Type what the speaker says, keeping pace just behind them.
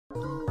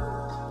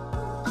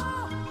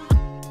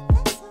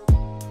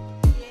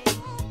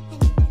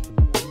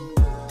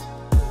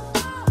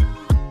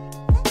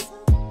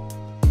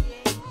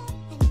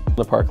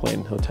The Park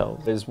Lane Hotel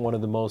is one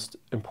of the most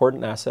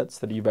important assets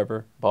that you've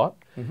ever bought,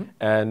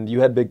 and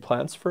you had big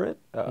plans for it.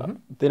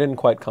 They didn't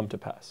quite come to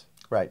pass.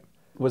 Right.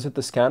 Was it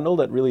the scandal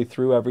that really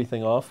threw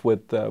everything off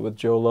with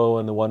Jho Low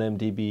and the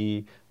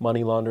 1MDB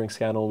money laundering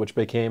scandal, which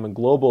became a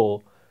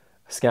global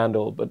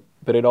scandal, but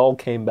it all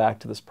came back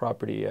to this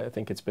property? I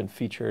think it's been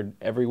featured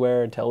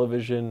everywhere in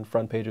television,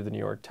 front page of the New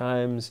York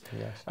Times.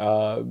 Yes.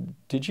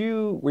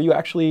 Were you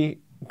actually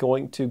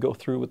going to go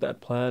through with that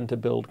plan to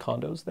build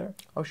condos there?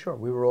 Oh, sure.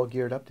 We were all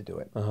geared up to do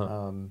it.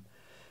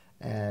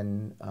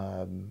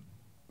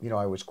 You know,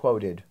 I was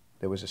quoted.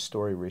 There was a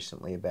story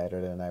recently about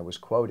it, and I was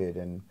quoted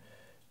in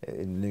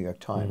the New York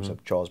Times, a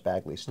Charles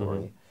Bagley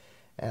story.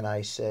 And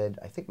I said,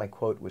 I think my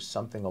quote was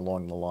something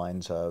along the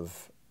lines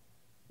of,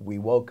 we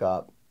woke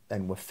up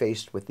and were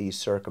faced with these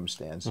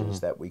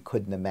circumstances that we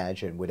couldn't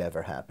imagine would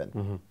ever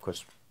happen.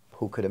 Because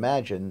who could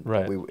imagine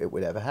it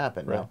would ever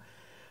happen? Now,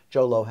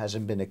 Jho Low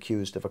hasn't been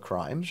accused of a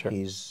crime. Sure.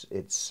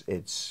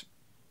 It's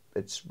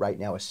right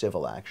now a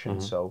civil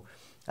action, so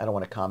I don't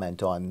want to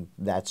comment on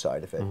that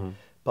side of it.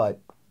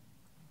 But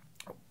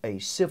a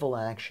civil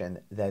action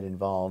that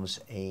involves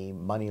a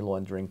money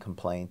laundering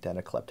complaint and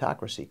a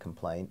kleptocracy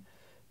complaint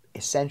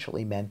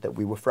essentially meant that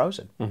we were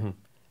frozen.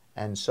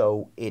 And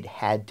so it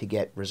had to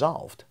get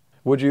resolved.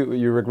 Would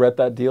you regret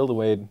that deal, the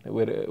way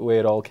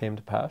it all came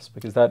to pass?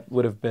 Because that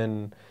would have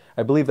been,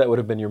 I believe that would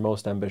have been your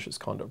most ambitious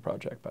condo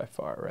project by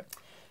far, right?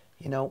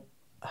 You know,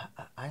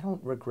 I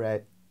don't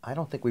regret, I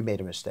don't think we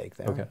made a mistake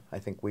there. Okay. I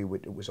think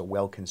it was a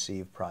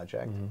well-conceived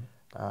project.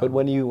 But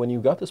when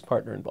you got this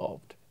partner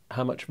involved,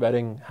 how much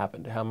vetting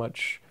happened? How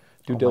much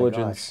due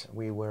diligence?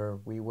 My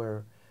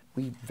gosh.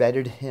 We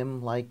vetted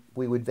him like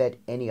we would vet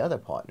any other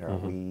partner.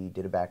 We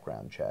did a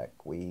background check.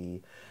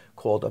 We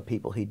called up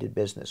people he did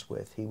business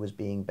with. He was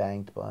being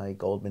banked by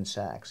Goldman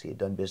Sachs. He had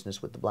done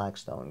business with the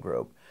Blackstone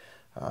Group.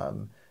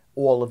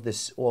 All of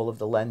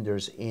the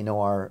lenders in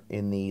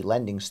the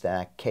lending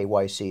stack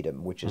KYC'd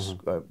him, which is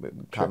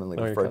commonly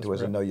referred to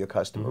as a Know Your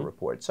Customer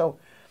report. So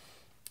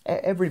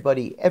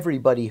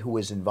everybody who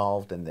was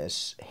involved in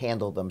this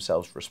handled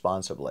themselves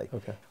responsibly.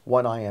 Okay.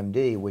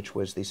 1IMD, which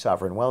was the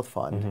sovereign wealth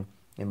fund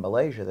in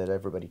Malaysia that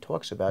everybody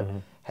talks about,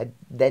 had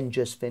then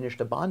just finished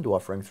a bond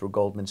offering through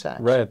Goldman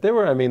Sachs. Right. They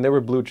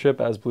were blue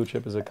chip as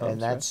it comes.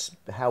 And that's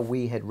how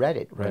we had read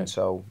it. Right. And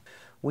so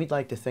we'd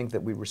like to think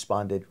that we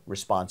responded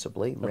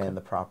responsibly, ran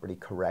the property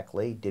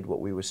correctly, did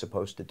what we were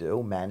supposed to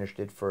do, managed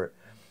it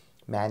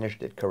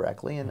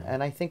correctly,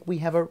 and I think we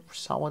have a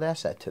solid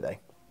asset today.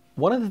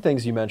 One of the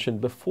things you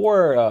mentioned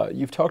before,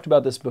 you've talked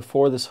about this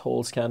before this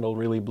whole scandal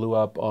really blew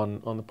up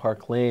on the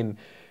Park Lane,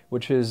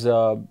 which is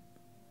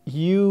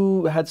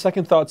you had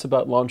second thoughts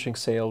about launching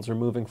sales or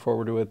moving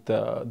forward with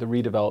the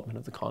redevelopment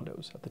of the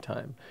condos at the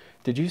time.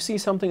 Did you see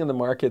something in the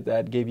market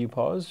that gave you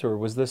pause, or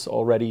was this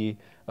already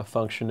a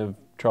function of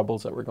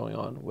troubles that were going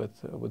on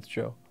with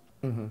Jho?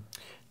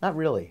 Not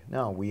really.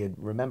 No, we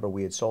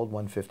had sold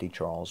 150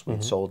 Charles. We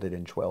had sold it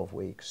in 12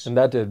 weeks. And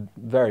that did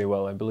very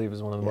well. I believe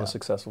is one of the most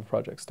successful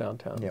projects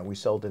downtown. Yeah, we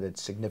sold it at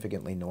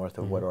significantly north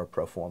of what our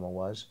pro forma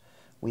was.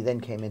 We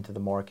then came into the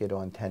market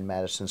on 10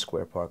 Madison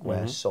Square Park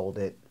West, sold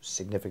it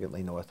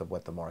significantly north of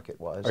what the market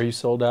was. Are you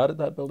sold out at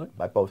that building?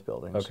 By both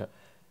buildings. Okay.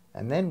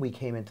 And then we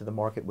came into the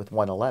market with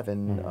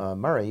 111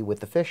 Murray with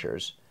the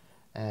Fishers,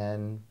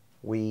 and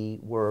we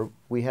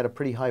had a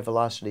pretty high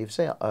velocity of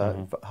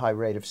sale, high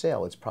rate of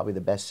sale. It's probably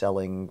the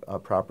best-selling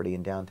property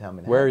in downtown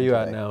Manhattan. Where are you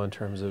today. at now in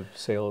terms of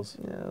sales?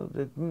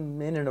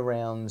 In and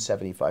around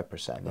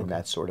 75%, in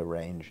that sort of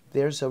range.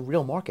 There's a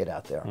real market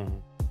out there.